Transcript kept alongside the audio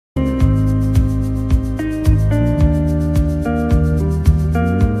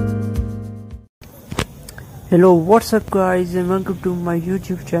Hello, what's up guys, and welcome to my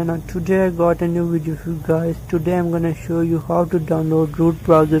YouTube channel. Today I got a new video for you guys. Today I'm gonna show you how to download root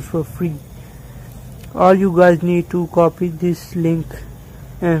browser for free. All you guys need to copy this link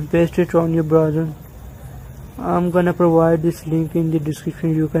and paste it on your browser. I'm gonna provide this link in the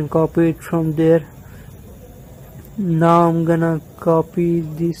description. You can copy it from there. Now I'm gonna copy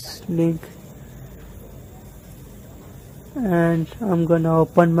this link and I'm gonna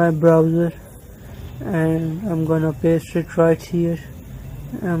open my browser and I'm gonna paste it right here,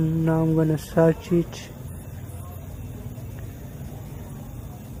 and now I'm gonna search it.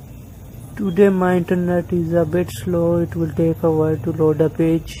 Today my internet is a bit slow, it will take a while to load a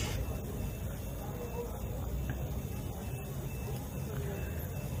page.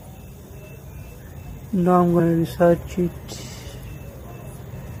 Now I'm gonna research it.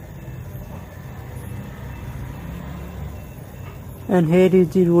 And here is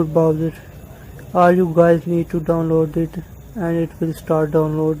the root browser. All you guys need to download it and it will start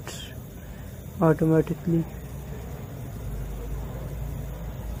downloads automatically.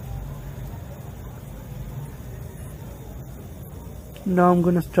 Now I'm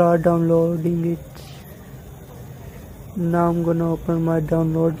gonna start downloading it. Now I'm gonna open my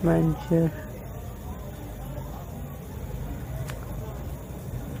download manager.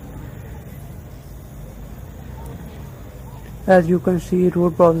 As you can see,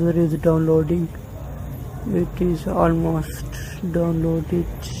 root browser is downloading. It is almost downloaded.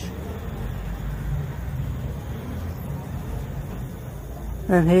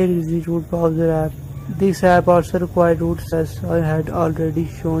 And here is the root browser app. This app also requires roots, as I had already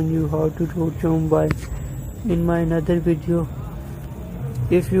shown you how to root your mobile in my another video.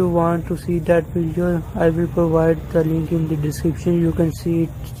 If you want to see that video, I will provide the link in the description. You can see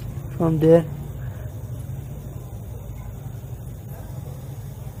it from there.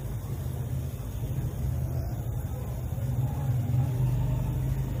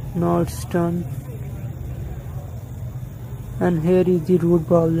 Now it's done, and here is the root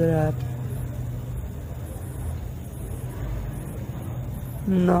browser app.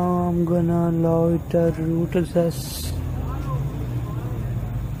 Now I'm gonna allow it a root access,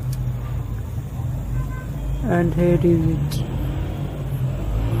 and here is it.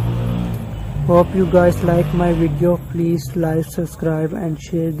 Hope you guys like my video. Please like, subscribe and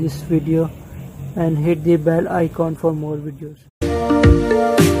share this video, and hit the bell icon for more videos.